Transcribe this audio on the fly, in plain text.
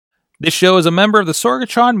This show is a member of the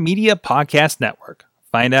Sorgatron Media Podcast Network.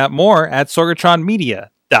 Find out more at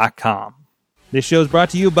sorgatronmedia.com. This show is brought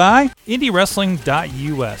to you by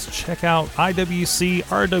IndyWrestling.us. Check out IWC,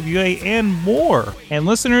 RWA, and more. And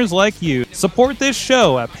listeners like you, support this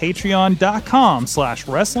show at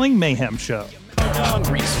Patreon.com/Wrestling Mayhem Show.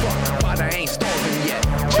 Hungry as fuck, but I ain't starving yet.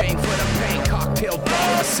 Chain for the pain, cocktail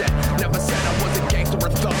bar set. Never said I was a gangster or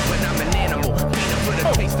thug, but I'm an animal. Beating for the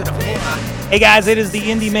taste of the blood. Hey guys, it is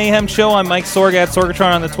the Indy Mayhem Show. I'm Mike Sorg at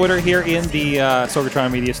Sorgatron on the Twitter here in the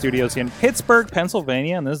Sorgatron Media Studios in Pittsburgh,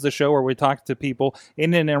 Pennsylvania. And this is the show where we talk to people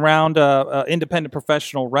in and around independent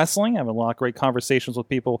professional wrestling. I have a lot of great conversations with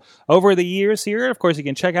people over the years here. Of course, you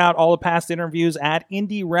can check out all the past interviews at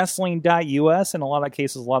IndyWrestling.us. In a lot of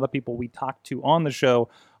cases, a lot of people we talk to on the show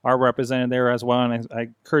are represented there as well, and I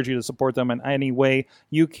encourage you to support them in any way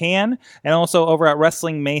you can. And also over at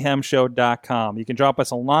WrestlingMayhemShow.com. You can drop us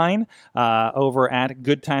a line over at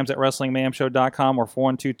goodtimes@WrestlingMayhemShow.com or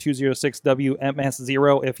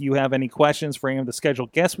 412-206-WMS0 if you have any questions for any of the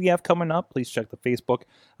scheduled guests we have coming up. Please check the Facebook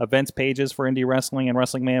events pages for Indie Wrestling and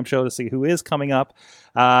Wrestling Mayhem Show to see who is coming up.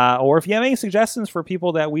 Or if you have any suggestions for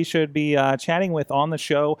people that we should be chatting with on the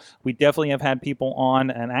show, we definitely have had people on,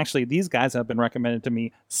 and actually these guys have been recommended to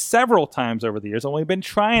me several times over the years. I've only been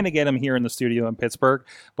trying to get them here in the studio in Pittsburgh,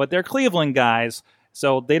 but they're Cleveland guys,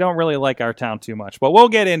 so they don't really like our town too much. But we'll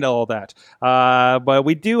get into all that. But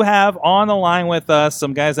we do have on the line with us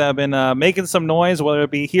some guys that have been making some noise, whether it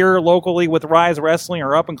be here locally with Rise Wrestling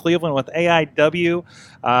or up in Cleveland with AIW.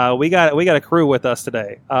 We got a crew with us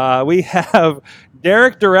today. We have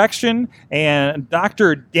Derek Direction and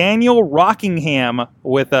Dr. Daniel Rockingham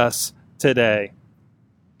with us today.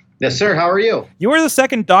 Yes, sir. How are you? You are the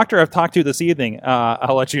second doctor I've talked to this evening.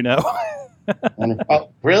 I'll let you know. Oh,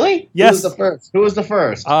 really? Yes. Who was the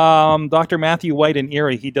first? Dr. Matthew White in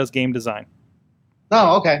Erie. He does game design.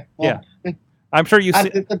 Oh, okay. Well, yeah. I'm sure you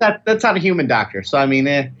see... That's not a human doctor, so I mean...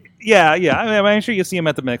 Yeah. I'm sure you see him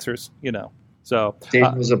at the mixers, you know. So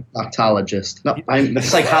Dave was a proctologist. No, I'm a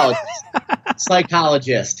psychologist.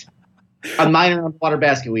 Psychologist. A minor on water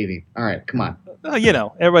basket weaving. All right, come on. You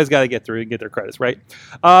know, everybody's got to get through and get their credits, right?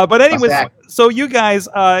 But anyways, so you guys,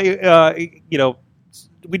 you know,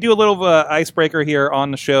 we do a little icebreaker here on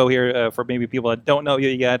the show here for maybe people that don't know you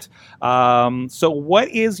yet. So what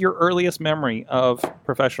is your earliest memory of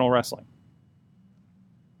professional wrestling?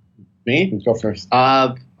 Me? Let's go first.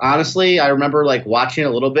 Honestly, I remember like watching a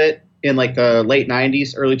little bit in like the late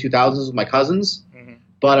 90s, early 2000s with my cousins,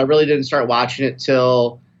 but I really didn't start watching it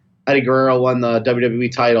till Eddie Guerrero won the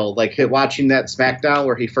WWE title. Like watching that SmackDown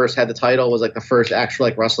where he first had the title was like the first actual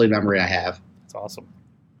like wrestling memory I have. That's awesome.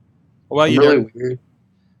 Well, I'm really weird.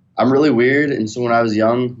 I'm really weird, and so when I was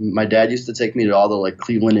young, my dad used to take me to all the like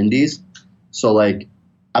Cleveland Indies. So like,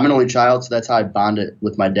 I'm an only child, so that's how I bonded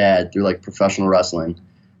with my dad through like professional wrestling,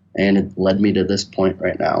 and it led me to this point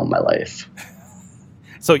right now in my life.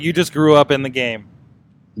 So you just grew up in the game.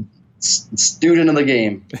 Student of the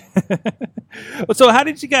game. So how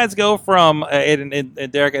did you guys go from, and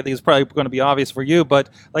Derek, I think it's probably going to be obvious for you, but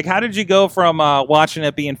like how did you go from watching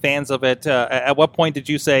it, being fans of it, at what point did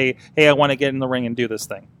you say, hey, I want to get in the ring and do this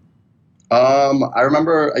thing? I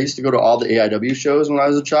remember I used to go to all the AIW shows when I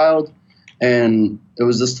was a child, and it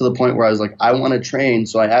was just to the point where I was like, I want to train,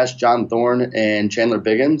 so I asked John Thorne and Chandler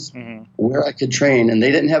Biggins where I could train, and they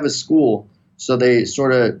didn't have a school, so they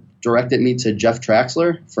sort of directed me to Jeff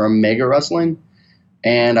Traxler from Mega Wrestling.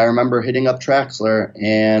 And I remember hitting up Traxler,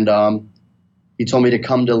 and he told me to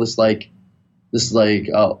come to this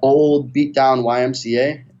old beat down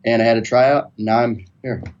YMCA, and I had a tryout. And now I'm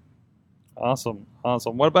here. Awesome.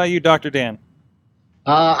 What about you, Dr. Dan?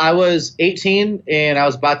 I was 18 and I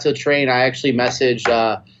was about to train. I actually messaged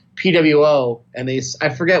PWO, and I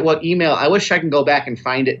forget what email. I wish I can go back and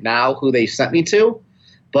find it now who they sent me to.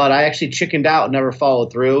 But I actually chickened out and never followed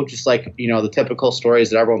through, just like, you know, the typical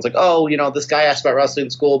stories that everyone's like, oh, you know, this guy asked about wrestling in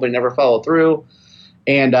school, but he never followed through.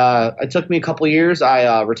 And it took me a couple of years.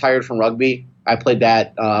 I retired from rugby. I played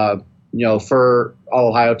that, you know, for all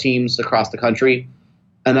Ohio teams across the country.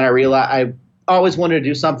 And then I realized I always wanted to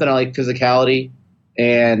do something. I like physicality,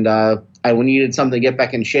 and I needed something to get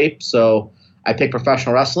back in shape. So I picked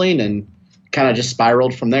professional wrestling and kind of just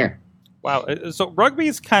spiraled from there. Wow. So rugby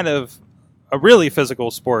is kind of a really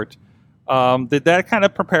physical sport. Did that kind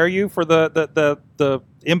of prepare you for the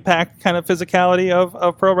impact kind of physicality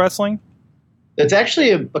of pro wrestling? It's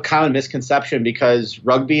actually a common misconception because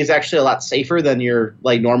rugby is actually a lot safer than your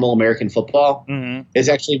like normal American football. Mm-hmm. It's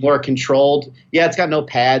actually more controlled. Yeah, it's got no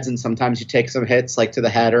pads, and sometimes you take some hits like to the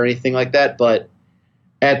head or anything like that. But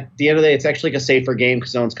at the end of the day, it's actually like a safer game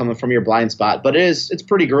because no one's coming from your blind spot. But it's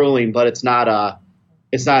pretty grueling, but it's not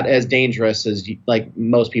it's not as dangerous as like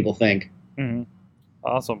most people think. Mm-hmm.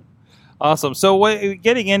 Awesome. So,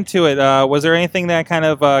 getting into it, was there anything that kind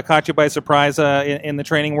of caught you by surprise in the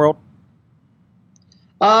training world?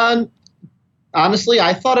 Honestly,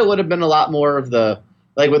 I thought it would have been a lot more of the,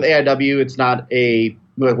 like with AIW, it's not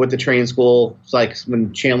with the training school. It's like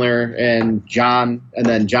when Chandler and John, and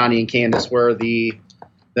then Johnny and Candace were the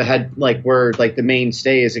head, like were like the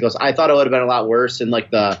mainstays. It goes, I thought it would have been a lot worse, and like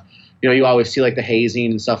you always see like the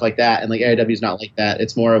hazing and stuff like that, and like AIW is not like that.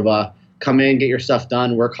 It's more of a come in, get your stuff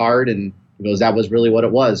done, work hard, and it goes, that was really what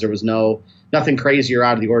it was. There was nothing crazy or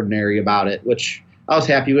out of the ordinary about it, which I was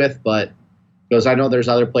happy with, but because I know there's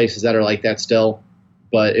other places that are like that still,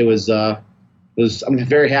 but it was I'm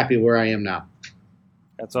very happy where I am now.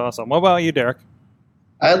 That's awesome. What about you, Derek?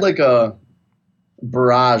 I had like a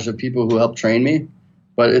barrage of people who helped train me,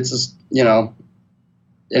 but it's just,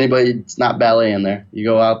 anybody, it's not ballet in there. You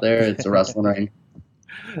go out there, it's a wrestling ring.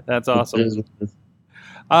 That's awesome.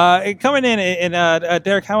 Coming in, and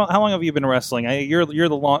Derek, how long have you been wrestling? You're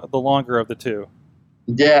the longer of the two.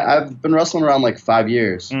 Yeah, I've been wrestling around like 5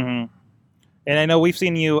 years. Mm-hmm. And I know I've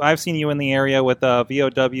seen you in the area with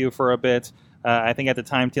VOW for a bit. I think at the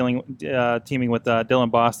time teaming with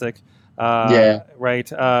Dylan Bostic. Yeah. Right.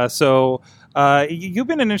 So you've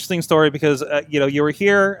been an interesting story because you were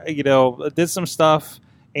here, did some stuff,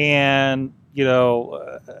 and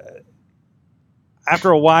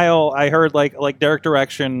after a while, I heard like Derek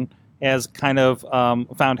Direction has kind of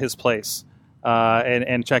found his place.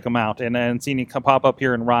 And check them out, and seeing you pop up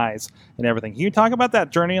here and Rise and everything. Can you talk about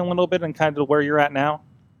that journey a little bit and kind of where you're at now?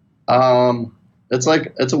 It's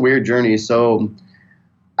a weird journey. So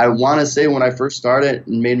I want to say when I first started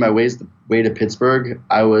and made my way to Pittsburgh,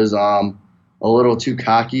 I was a little too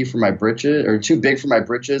cocky for my britches, or too big for my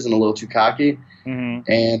britches, and a little too cocky.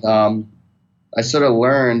 Mm-hmm. And I sort of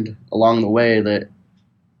learned along the way that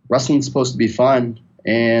wrestling's supposed to be fun,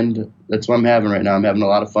 and that's what I'm having right now. I'm having a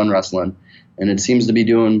lot of fun wrestling. And it seems to be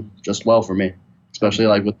doing just well for me, especially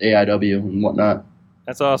like with AIW and whatnot.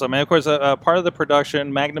 That's awesome. And of course, part of the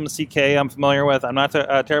production, Magnum CK, I'm familiar with. I'm not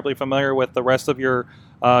terribly familiar with the rest of your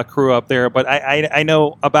crew up there, but I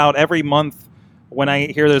know about every month when I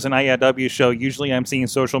hear there's an AIW show, usually I'm seeing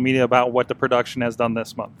social media about what the production has done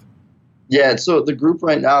this month. Yeah, so the group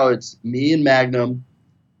right now, it's me and Magnum.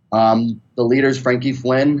 The leader's Frankie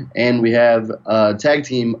Flynn, and we have a tag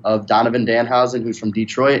team of Donovan Danhausen, who's from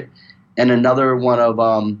Detroit, and another one of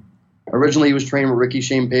originally he was trained with Ricky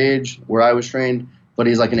Shane Page, where I was trained, but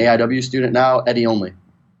he's like an AIW student now, Eddie Only.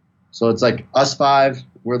 So it's like us five,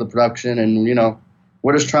 we're the production, and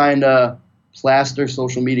we're just trying to plaster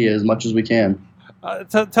social media as much as we can.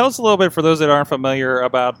 Tell us a little bit, for those that aren't familiar,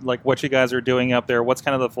 about like what you guys are doing up there. What's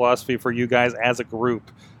kind of the philosophy for you guys as a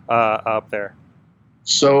group up there?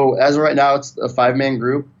 So as of right now, it's a 5-man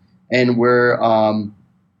group, and we're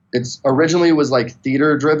it's originally was like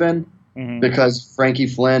theater driven. Mm-hmm. Because Frankie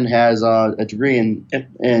Flynn has a degree in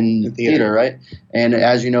theater, right? And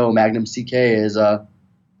as you know, Magnum CK is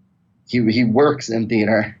he works in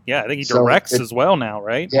theater. Yeah, I think he directs as well now,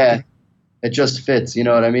 right? Yeah, it just fits. You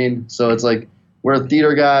know what I mean? So it's like we're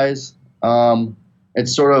theater guys.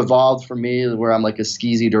 It's sort of evolved for me where I'm like a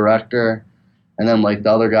skeezy director, and then like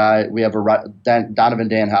the other guy, we have Donovan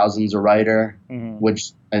Danhausen's a writer, mm-hmm.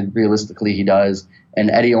 which and realistically he does,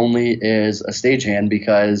 and Eddie Only is a stagehand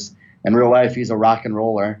because in real life, he's a rock and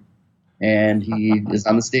roller, and he is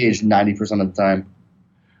on the stage 90% of the time.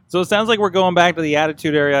 So it sounds like we're going back to the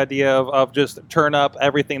attitude area idea of just turn up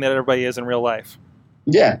everything that everybody is in real life.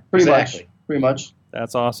 Yeah, pretty much.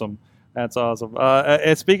 That's awesome.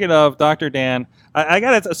 And speaking of Dr. Dan, I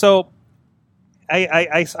got it. So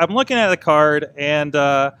I'm looking at the card, and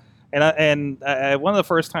one of the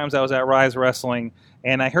first times I was at Rise Wrestling.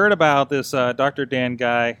 And I heard about this Dr. Dan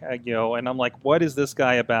guy, and I'm like, what is this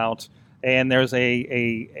guy about? And there's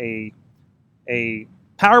a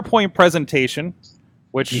PowerPoint presentation,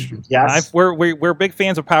 which yes. We're big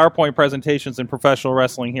fans of PowerPoint presentations in professional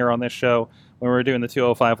wrestling here on this show when we were doing the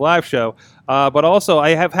 205 live show. But also,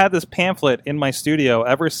 I have had this pamphlet in my studio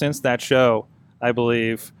ever since that show, I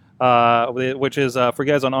believe, which is, for you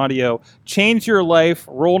guys on audio, Change Your Life,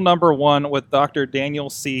 Rule Number 1 with Dr. Daniel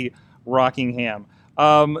C. Rockingham.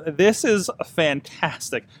 This is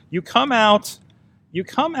fantastic. You come out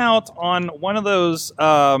on one of those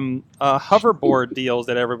hoverboard deals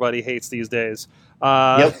that everybody hates these days.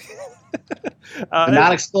 Yep.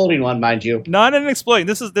 Not exploding one, mind you. Not an exploding.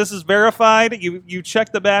 This is verified. You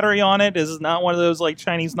check the battery on it. This is not one of those like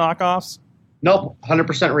Chinese knockoffs. Nope,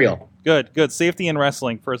 100% real. Good. Safety in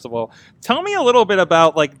wrestling, first of all. Tell me a little bit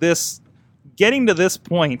about like this, getting to this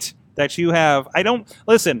point that you have.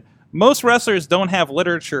 Listen. Most wrestlers don't have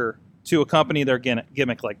literature to accompany their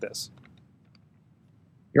gimmick like this.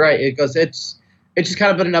 You're right. It's just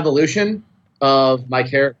kind of been an evolution of my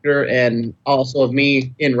character and also of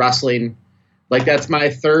me in wrestling. Like, that's my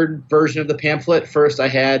third version of the pamphlet. First, I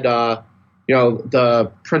had,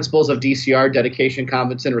 the principles of DCR, dedication,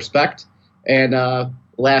 confidence, and respect. And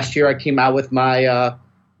last year, I came out with my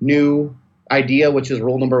new idea, which is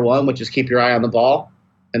rule number 1, which is keep your eye on the ball.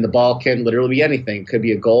 And the ball can literally be anything. It could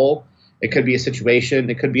be a goal. It could be a situation.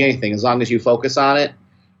 It could be anything. As long as you focus on it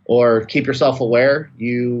or keep yourself aware,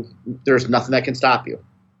 there's nothing that can stop you.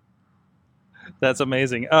 That's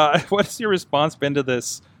amazing. What has your response been to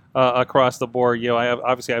this across the board?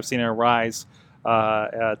 I've seen it rise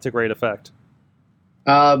to great effect.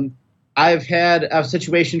 I've had a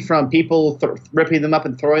situation from people ripping them up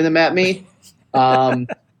and throwing them at me.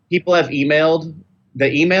 People have emailed the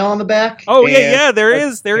email on the back. Oh, yeah. There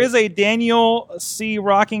is a Daniel C.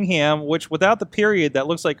 Rockingham, which without the period, that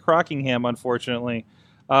looks like Crockingham, unfortunately,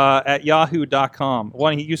 at yahoo.com.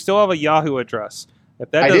 You still have a Yahoo address. If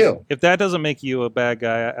that doesn't make you a bad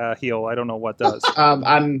guy, heel, I don't know what does.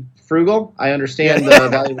 I'm frugal. I understand the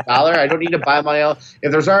value of the dollar. I don't need to buy my own.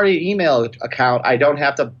 If there's already an email account, I don't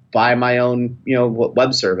have to buy my own,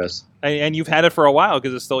 web service. And you've had it for a while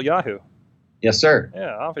because it's still Yahoo. Yes, sir.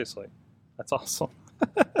 Yeah, obviously. That's awesome.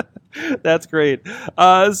 That's great.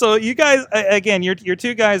 So you guys, again, you're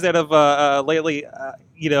two guys that have lately,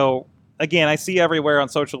 again, I see everywhere on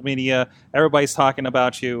social media, everybody's talking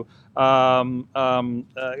about you. You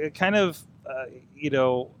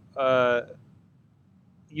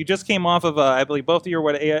just came off of, I believe both of you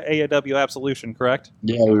were at AIW Absolution, correct?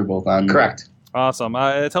 Yeah, we were both on. Correct. Awesome.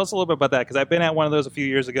 Tell us a little bit about that, because I've been at one of those a few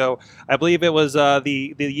years ago. I believe it was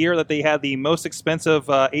the year that they had the most expensive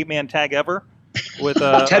 8-man tag ever. With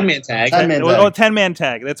 10-man tag. 10-man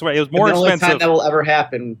tag. That's right. It was more expensive. The only time that will ever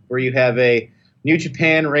happen where you have a New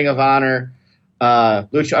Japan, Ring of Honor,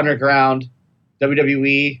 Lucha Underground,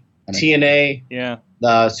 WWE, TNA, the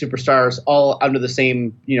Superstars, all under the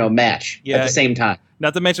same match at the same time.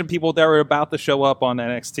 Not to mention people that were about to show up on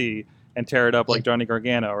NXT and tear it up like Johnny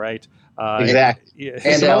Gargano, right? Exactly.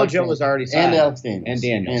 And Samoa Joe was already signed. And Alex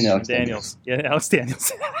Daniels. Yeah, Alex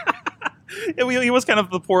Daniels. He was kind of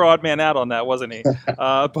the poor odd man out on that, wasn't he? So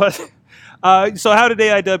how did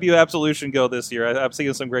AIW Absolution go this year? I'm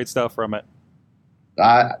seeing some great stuff from it.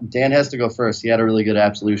 Dan has to go first. He had a really good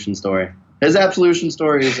Absolution story. His Absolution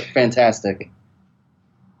story is fantastic.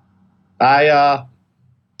 The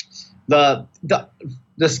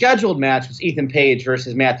scheduled match was Ethan Page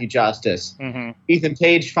versus Matthew Justice. Mm-hmm. Ethan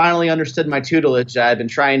Page finally understood my tutelage. I'd been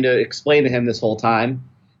trying to explain to him this whole time.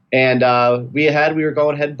 And we were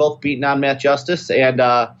going ahead both beating on Matt Justice. And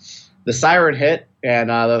the siren hit, and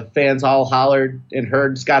the fans all hollered and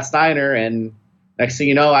heard Scott Steiner. And next thing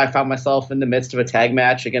you know, I found myself in the midst of a tag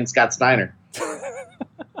match against Scott Steiner.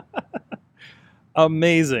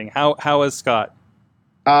 Amazing. How is Scott?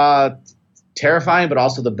 Terrifying, but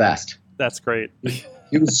also the best. That's great.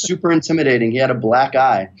 He was super intimidating. He had a black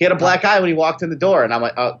eye. He had a black eye when he walked in the door, and I'm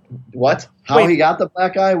like, what? How he got the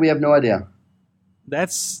black eye, we have no idea.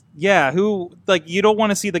 Who, you don't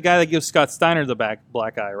want to see the guy that gives Scott Steiner the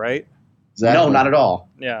black eye, right? Exactly. No, not at all.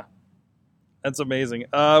 Yeah. That's amazing.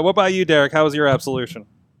 What about you, Derek? How was your Absolution?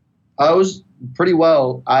 I was pretty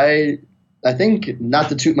well. I think, not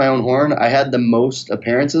to toot my own horn, I had the most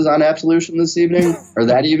appearances on Absolution this evening, or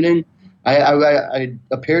that evening. I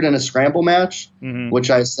appeared in a scramble match, which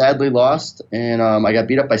I sadly lost, and I got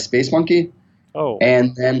beat up by Space Monkey. Oh.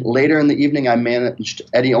 And then later in the evening, I managed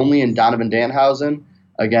Eddie Only and Donovan Danhausen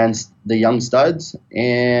against the Young Studs.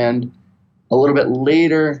 And a little bit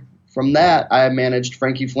later from that, I managed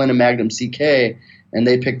Frankie Flynn and Magnum CK, and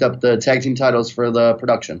they picked up the tag team titles for the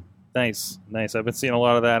production. Nice. I've been seeing a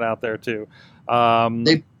lot of that out there, too.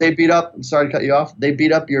 They beat up, I'm sorry to cut you off, they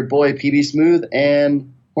beat up your boy PB Smooth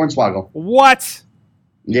and Hornswoggle. What?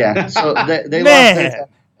 Yeah, so they lost their tag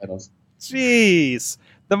titles. Jeez.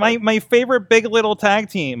 My favorite big little tag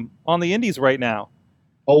team on the indies right now.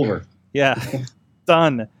 Over. Yeah.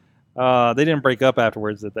 Done. They didn't break up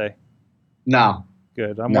afterwards, did they? No.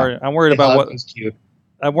 Good. I'm worried about what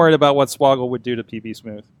Swoggle would do to PB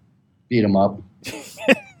Smooth. Beat him up.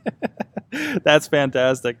 That's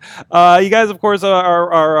fantastic. You guys, of course,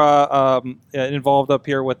 are involved up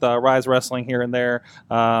here with Rise Wrestling here and there.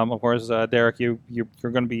 Of course, Derek, you're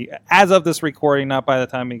going to be, as of this recording, not by the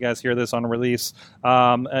time you guys hear this on release,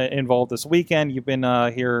 involved this weekend. You've been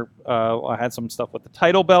here. I had some stuff with the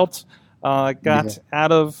title belt. Got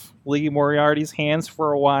out of Lee Moriarty's hands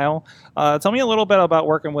for a while. Tell me a little bit about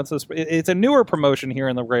working with this. It's a newer promotion here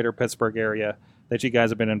in the greater Pittsburgh area that you guys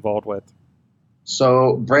have been involved with.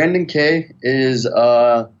 So Brandon K is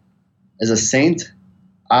a saint.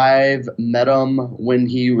 I've met him when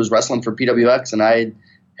he was wrestling for PWX, and I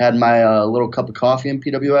had my little cup of coffee in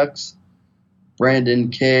PWX. Brandon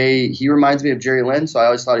K, he reminds me of Jerry Lynn, so I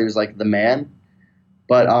always thought he was like the man.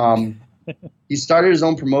 But he started his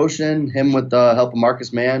own promotion, him with the help of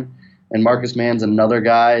Marcus Mann, and Marcus Mann's another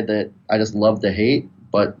guy that I just love to hate,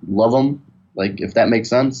 but love him, like if that makes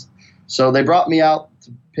sense. So they brought me out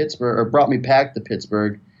to Pittsburgh, or brought me back to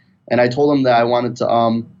Pittsburgh, and I told them that I wanted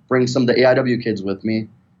to bring some of the AIW kids with me,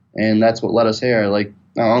 and that's what led us here. Like,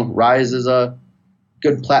 I don't know, Rise is a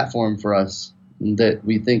good platform for us, and that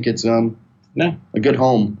we think it's a good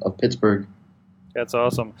home of Pittsburgh. That's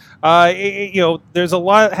awesome. There's a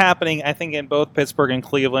lot happening, I think, in both Pittsburgh and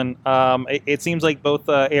Cleveland. It seems like both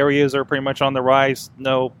areas are pretty much on the rise,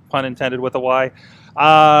 no pun intended with a Y,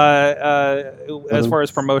 as far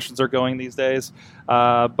as promotions are going these days.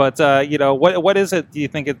 What is it, do you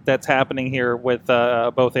think, that's happening here with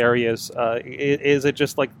both areas? Is it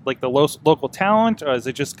just like the local talent, or is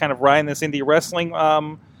it just kind of riding this indie wrestling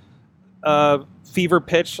fever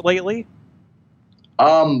pitch lately?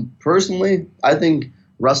 Personally, I think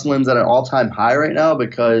wrestling's at an all-time high right now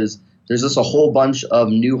because there's just a whole bunch of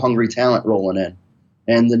new hungry talent rolling in.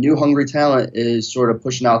 And the new hungry talent is sort of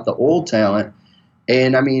pushing out the old talent.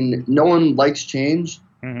 And, I mean, no one likes change,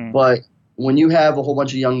 but when you have a whole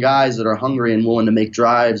bunch of young guys that are hungry and willing to make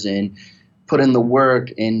drives and put in the work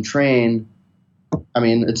and train, I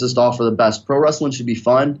mean, it's just all for the best. Pro wrestling should be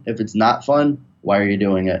fun. If it's not fun, why are you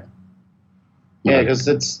doing it? Yeah,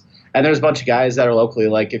 because and there's a bunch of guys that are locally.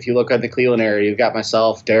 Like, if you look at the Cleveland area, you've got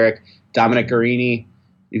myself, Derek, Dominic Guarini.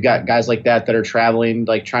 You've got guys like that are traveling,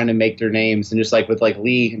 like, trying to make their names. And just like with, like,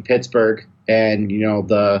 Lee in Pittsburgh and,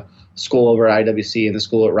 the school over at IWC and the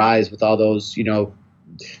school at Rise with all those,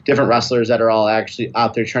 different wrestlers that are all actually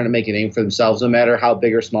out there trying to make a name for themselves. No matter how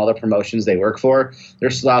big or small the promotions they work for, they're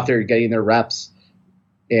still out there getting their reps.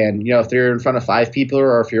 And, if they're in front of 5 people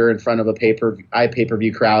or if you're in front of a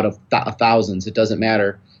pay-per-view crowd of thousands, it doesn't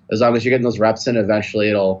matter. As long as you're getting those reps in, eventually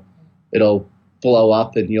it'll blow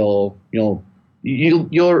up, and you'll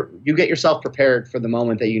get yourself prepared for the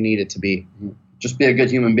moment that you need it to be. Just be a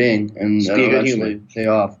good human being, and just be a good human. Pay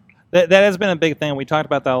off. That has been a big thing. We talked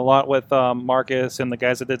about that a lot with Marcus and the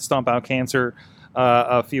guys that did Stomp Out Cancer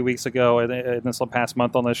a few weeks ago in this past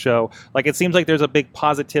month on this show. Like, it seems like there's a big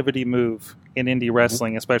positivity move in indie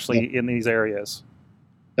wrestling, especially in these areas.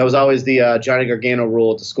 That was always the Johnny Gargano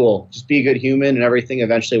rule at the school. Just be a good human, and everything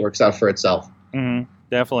eventually works out for itself. Mm-hmm.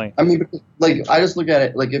 Definitely. I mean, like, I just look at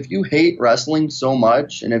it, like, if you hate wrestling so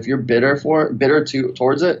much, and if you're bitter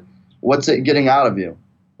towards it, what's it getting out of you?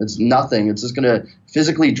 It's nothing. It's just going to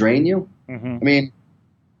physically drain you. Mm-hmm. I mean,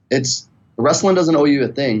 wrestling doesn't owe you a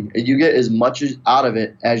thing. You get as much out of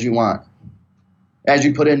it as you want, as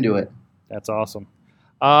you put into it. That's awesome.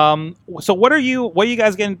 So what are you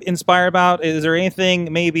guys getting inspired about? Is there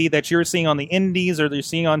anything maybe that you're seeing on the indies or you're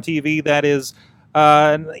seeing on TV that is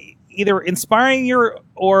either inspiring you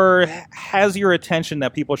or has your attention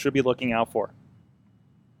that people should be looking out for?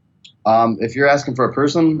 If you're asking for a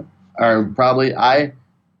person, I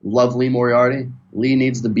love Lee Moriarty. Lee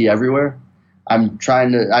needs to be everywhere. I'm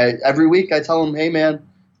trying to, every week I tell him, hey man,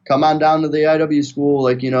 come on down to the IW school,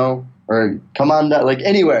 or come on down,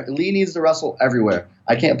 anywhere. Lee needs to wrestle everywhere.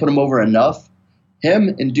 I can't put him over enough.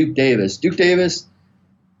 Him and Duke Davis. Duke Davis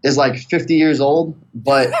is 50 years old,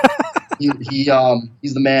 but he's the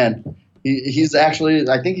man. He's actually,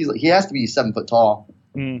 I think he has to be 7 foot tall,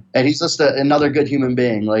 and he's just another good human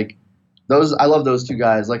being. I love those two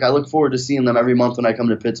guys. I look forward to seeing them every month when I come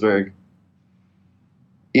to Pittsburgh,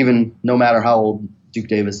 even no matter how old Duke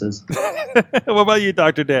Davis is. What about you,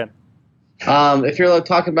 Dr. Dan? If you're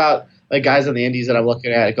talking about guys on the indies that I'm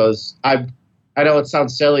looking at, it goes, I know it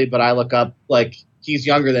sounds silly, but I look up, he's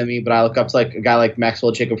younger than me, but I look up to a guy like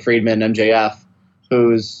Maxwell Jacob Friedman, MJF,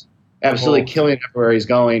 who's absolutely killing it everywhere he's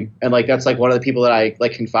going. And that's one of the people that I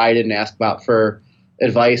confide in and ask about for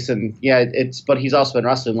advice. And yeah, but he's also been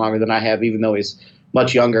wrestling longer than I have, even though he's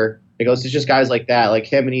much younger. It goes, it's just guys like that, like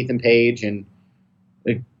him and Ethan Page, and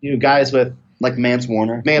guys with Mance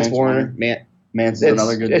Warner. Mance is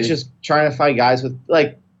another good dude. It's just trying to find guys with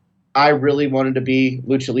I really wanted to be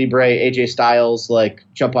Lucha Libre, AJ Styles,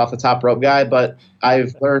 jump off the top rope guy, but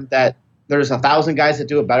I've learned that there's 1,000 guys that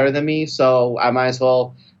do it better than me, so I might as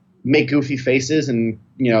well make goofy faces and,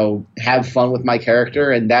 have fun with my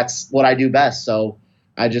character, and that's what I do best, so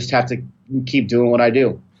I just have to keep doing what I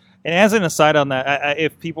do. And as an aside on that,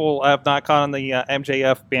 if people have not caught on the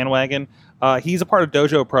MJF bandwagon, he's a part of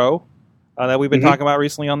Dojo Pro. That we've been talking about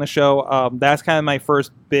recently on the show. That's kind of my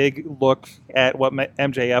first big look at what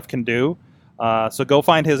MJF can do. So go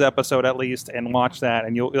find his episode at least and watch that,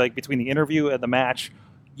 and you'll like between the interview and the match,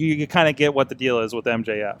 you kind of get what the deal is with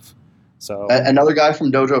MJF. So another guy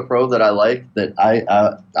from Dojo Pro that I like that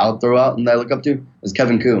I'll throw out and that I look up to is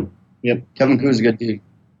Kevin Koo. Yep, Kevin Koo is a good dude.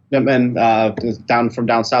 Yep, and down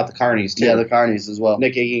south, the Carnies too. Yeah, the Carnies as well.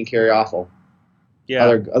 Nick Iggy and Kerry Awful. Yeah,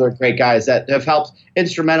 other great guys that have helped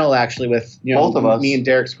instrumental actually with both of us. Me and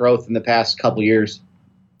Derek's growth in the past couple years.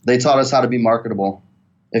 They taught us how to be marketable.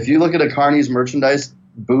 If you look at a Carnies merchandise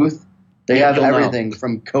booth, they have everything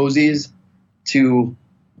from cozies to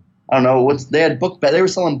I don't know they had they were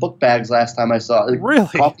selling book bags last time I saw. Really?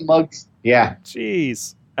 Coffee mugs. Yeah.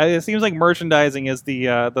 Jeez, it seems like merchandising is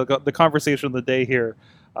the conversation of the day here.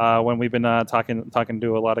 When we've been talking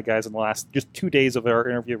to a lot of guys in the last just 2 days of our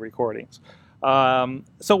interview recordings.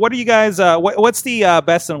 So what are you guys? What's the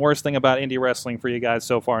best and worst thing about indie wrestling for you guys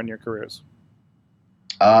so far in your careers?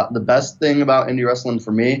 The best thing about indie wrestling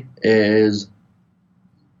for me is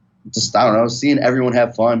just I don't know, seeing everyone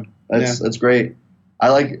have fun. It's great.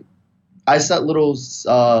 I set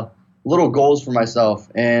little goals for myself,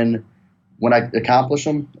 and when I accomplish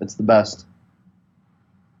them, it's the best.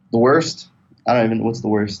 The worst, what's the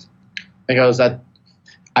worst? Because I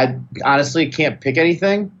honestly can't pick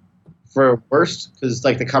anything for worst because it's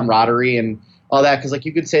like the camaraderie and all that. Because like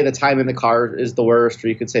you could say the time in the car is the worst, or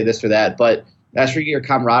you could say this or that, but that's for your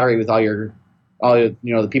camaraderie with all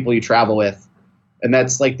the people you travel with, and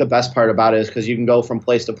that's like the best part about it is because you can go from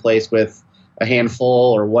place to place with a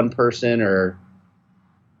handful or one person, or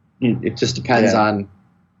it just depends on.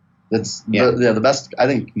 The best. I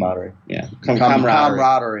think camaraderie. Yeah,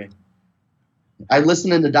 camaraderie. I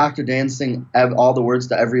listened to Dr. Dan sing all the words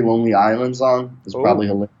to every Lonely Island song. It's probably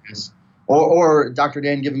hilarious. Or Dr.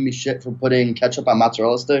 Dan giving me shit for putting ketchup on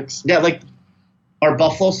mozzarella sticks. Yeah, like or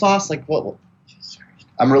buffalo sauce. Like what?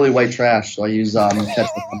 I'm really white trash, so I use ketchup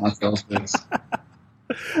on mozzarella sticks.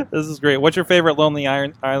 This is great. What's your favorite Lonely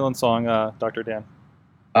Island song, Dr. Dan?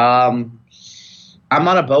 I'm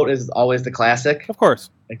on a Boat is always the classic. Of course.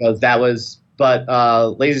 Because that was, but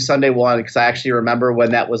Lazy Sunday won because I actually remember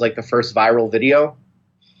when that was like the first viral video.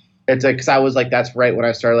 It's because I was like, that's right when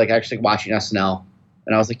I started like actually watching SNL,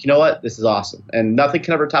 and I was like, you know what, this is awesome, and nothing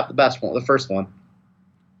can ever top the best one, the first one.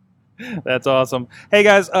 That's awesome. Hey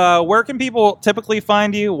guys, where can people typically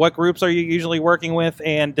find you? What groups are you usually working with,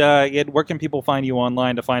 and where can people find you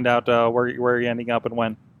online to find out where you're ending up and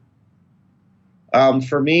when?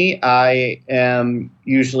 For me, I am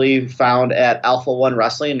usually found at Alpha One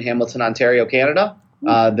Wrestling in Hamilton, Ontario, Canada.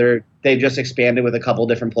 They've just expanded with a couple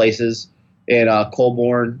different places in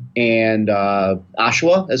Colborne and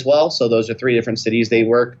Oshawa as well. So those are 3 different cities they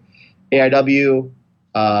work. AIW,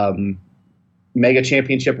 Mega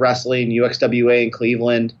Championship Wrestling, UXWA in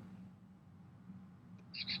Cleveland.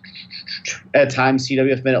 At times,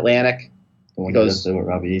 CWF Mid-Atlantic.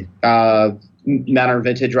 Modern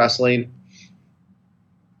Vintage Wrestling.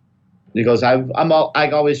 He goes, I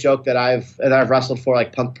always joke that I've wrestled for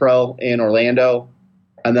like Punk Pro in Orlando,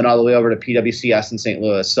 and then all the way over to PWCS in St.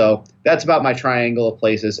 Louis. So that's about my triangle of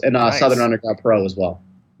places, and nice. Southern Underground Pro as well.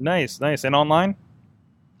 Nice. And online?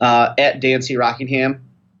 At Dan C. Rockingham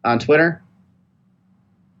on Twitter,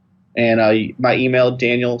 and my email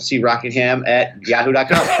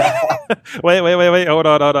danielcrockingham@yahoo.com. Wait. Hold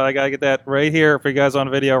on. I gotta get that right here for you guys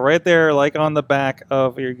on video. Right there, like on the back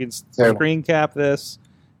of you can screen cap this.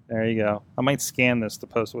 There you go. I might scan this to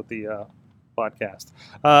post with the podcast.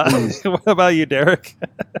 What about you, Derek?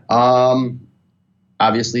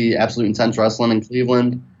 Obviously, Absolute Intense Wrestling in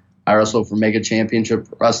Cleveland. I wrestle for Mega Championship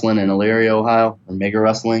Wrestling in Elyria, Ohio, or Mega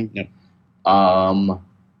Wrestling. Yep. I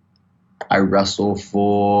wrestle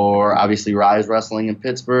for, obviously, Rise Wrestling in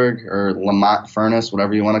Pittsburgh, or Lamont Furnace,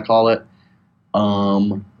 whatever you want to call it.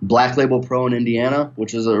 Black Label Pro in Indiana,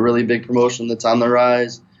 which is a really big promotion that's on the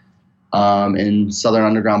rise. And Southern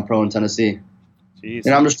Underground Pro in Tennessee. Jeez.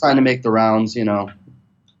 And I'm just trying to make the rounds, you know.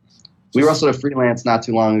 We wrestled a freelance not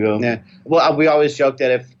too long ago. Yeah. Well, we always joke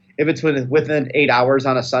that if it's within 8 hours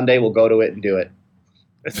on a Sunday, we'll go to it and do it.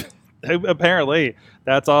 Apparently.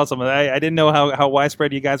 That's awesome. I didn't know how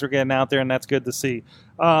widespread you guys were getting out there, and that's good to see.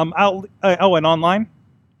 And online?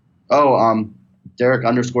 Derek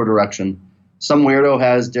 _Direction. Some weirdo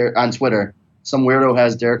has Derek on Twitter. Some weirdo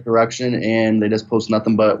has Derek Direction, and they just post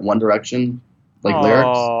nothing but One Direction,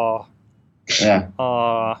 lyrics. Yeah.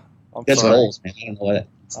 It's goals, man. I don't know what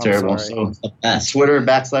it's terrible. Sorry. So Twitter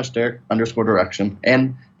 /Derek _Direction,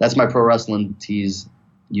 and that's my pro wrestling tees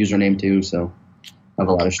username too. So I have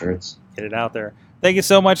a lot of shirts. Get it out there. Thank you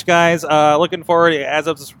so much, guys. Looking forward, as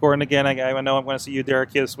of this recording again, I know I'm going to see you,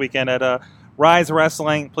 Derek, this weekend at Rise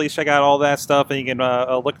Wrestling. Please check out all that stuff, and you can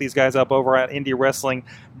look these guys up over at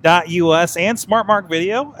IndyWrestling.us and Smart Mark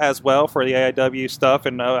Video as well for the AIW stuff,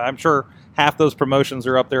 and I'm sure half those promotions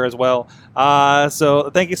are up there as well. So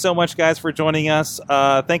thank you so much, guys, for joining us.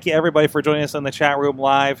 Thank you, everybody, for joining us in the chat room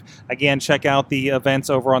live. Again, check out the events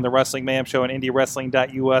over on the Wrestling Mayhem Show and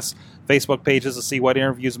IndyWrestling.us Facebook pages to see what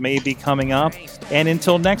interviews may be coming up. And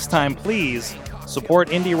until next time, please support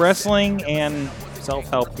indie wrestling and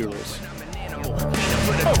self-help gurus.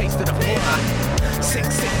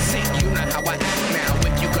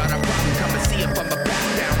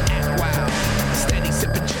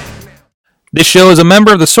 This show is a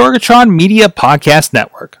member of the Sorgatron Media Podcast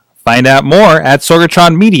Network. Find out more at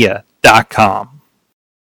sorgatronmedia.com.